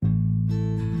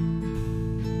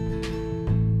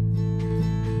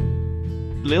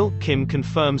Lil' Kim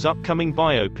confirms upcoming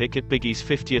biopic at Biggie's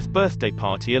 50th birthday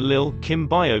party. A Lil' Kim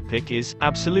biopic is,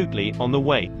 absolutely, on the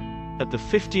way. At the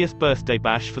 50th birthday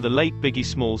bash for the late Biggie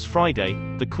Smalls Friday,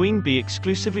 the Queen Bee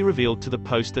exclusively revealed to the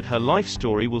Post that her life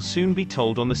story will soon be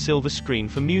told on the silver screen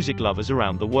for music lovers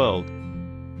around the world.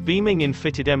 Beaming in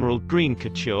fitted emerald green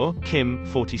couture, Kim,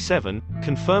 47,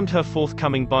 confirmed her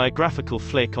forthcoming biographical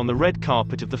flick on the red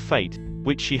carpet of The Fate,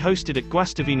 which she hosted at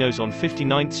Guastavino's on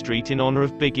 59th Street in honor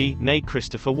of Biggie, née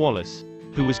Christopher Wallace,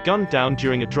 who was gunned down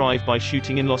during a drive-by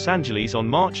shooting in Los Angeles on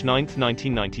March 9,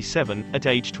 1997, at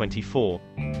age 24.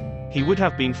 He would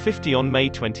have been 50 on May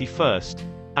 21.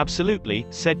 Absolutely,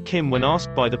 said Kim when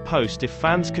asked by The Post if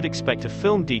fans could expect a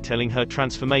film detailing her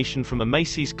transformation from a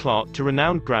Macy's clerk to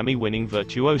renowned Grammy-winning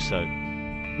virtuoso.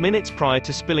 Minutes prior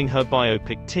to spilling her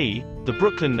biopic tea, the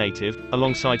Brooklyn native,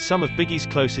 alongside some of Biggie's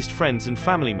closest friends and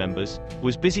family members,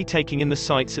 was busy taking in the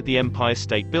sights at the Empire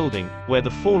State Building, where the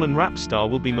fallen rap star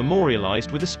will be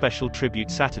memorialized with a special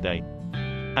tribute Saturday.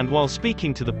 And while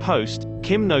speaking to The Post,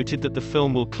 Kim noted that the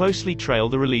film will closely trail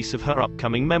the release of her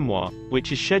upcoming memoir,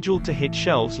 which is scheduled to hit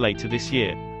shelves later this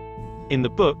year. In the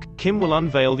book, Kim will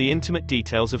unveil the intimate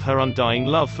details of her undying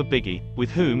love for Biggie, with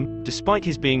whom, despite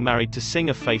his being married to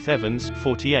singer Faith Evans,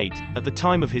 48, at the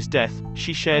time of his death,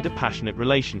 she shared a passionate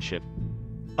relationship.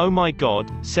 "Oh my God,"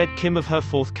 said Kim of her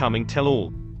forthcoming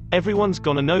tell-all. "Everyone's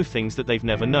gonna know things that they've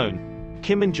never known."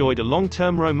 Kim enjoyed a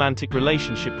long-term romantic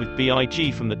relationship with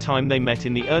B.I.G. from the time they met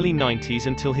in the early 90s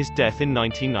until his death in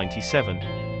 1997.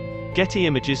 Getty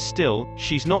Images still,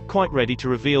 she's not quite ready to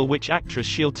reveal which actress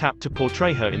she'll tap to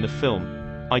portray her in the film.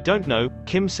 "I don't know,"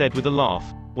 Kim said with a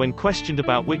laugh, when questioned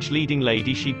about which leading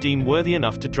lady she'd deem worthy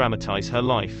enough to dramatize her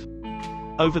life.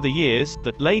 Over the years,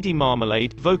 the Lady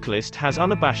Marmalade vocalist has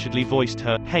unabashedly voiced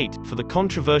her hate for the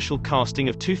controversial casting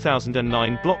of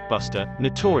 2009 blockbuster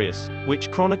Notorious, which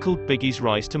chronicled Biggie's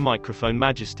rise to microphone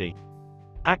majesty.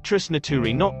 Actress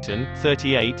Naturi Naughton,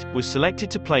 38, was selected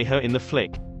to play her in the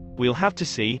flick. "We'll have to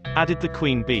see," added the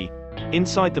Queen Bee.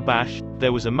 Inside the bash,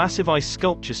 there was a massive ice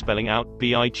sculpture spelling out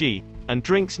B.I.G. and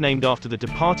drinks named after the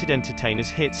departed entertainer's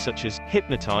hits such as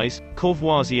Hypnotize,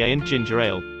 Courvoisier and Ginger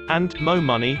Ale, and Mo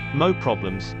Money, Mo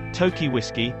Problems, Toki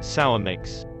Whiskey, Sour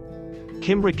Mix.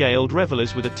 Kim regaled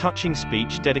revelers with a touching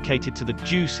speech dedicated to the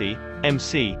Juicy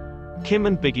MC. Kim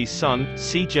and Biggie's son,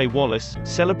 C.J. Wallace,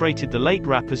 celebrated the late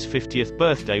rapper's 50th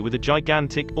birthday with a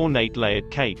gigantic, ornate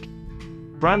layered cake.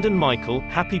 Brandon Michael,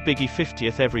 "Happy Biggie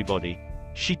 50th everybody."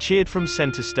 She cheered from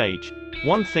center stage.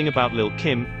 "One thing about Lil'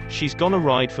 Kim, she's gonna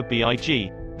ride for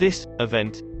B.I.G. This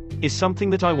event is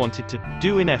something that I wanted to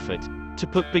do in effort to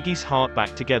put Biggie's heart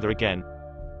back together again."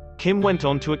 Kim went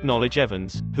on to acknowledge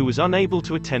Evans, who was unable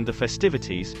to attend the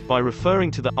festivities, by referring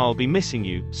to the "I'll Be Missing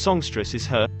You" songstress as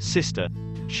her sister.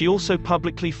 She also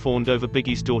publicly fawned over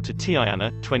Biggie's daughter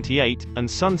Tiana, 28, and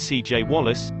son C.J.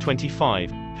 Wallace,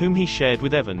 25, whom he shared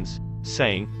with Evans,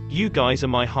 saying, "You guys are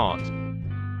my heart."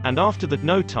 And after the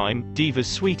No Time, Diva's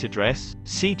Sweet address,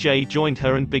 CJ joined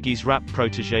her and Biggie's rap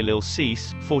protege Lil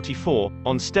Cease, 44,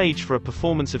 on stage for a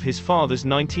performance of his father's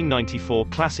 1994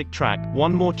 classic track,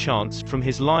 One More Chance, from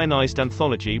his lionized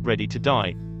anthology Ready to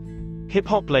Die.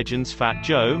 Hip-hop legends Fat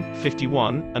Joe,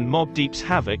 51, and Mobb Deep's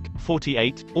Havoc,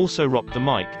 48, also rocked the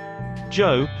mic.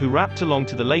 Joe, who rapped along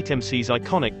to the late MC's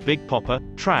iconic Big Poppa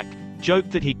track,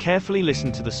 joked that he carefully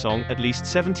listened to the song at least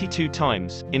 72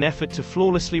 times, in effort to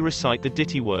flawlessly recite the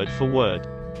ditty word for word.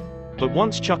 But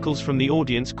once chuckles from the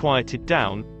audience quieted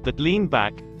down, that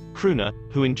lean-back crooner,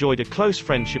 who enjoyed a close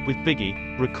friendship with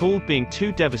Biggie, recalled being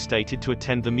too devastated to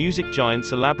attend the music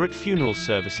giant's elaborate funeral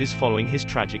services following his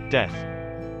tragic death.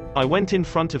 "I went in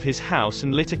front of his house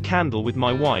and lit a candle with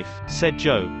my wife," said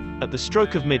Joe. At the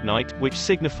stroke of midnight, which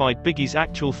signified Biggie's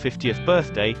actual 50th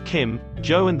birthday, Kim,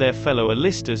 Joe and their fellow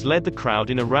A-listers led the crowd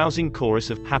in a rousing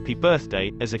chorus of "Happy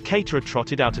Birthday" as a caterer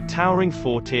trotted out a towering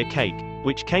 4-tier cake,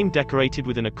 which came decorated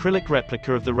with an acrylic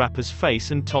replica of the rapper's face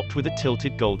and topped with a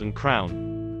tilted golden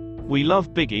crown. "We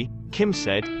love Biggie," Kim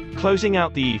said, closing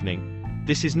out the evening.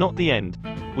 "This is not the end.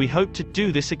 We hope to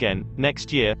do this again,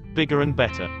 next year, bigger and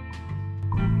better."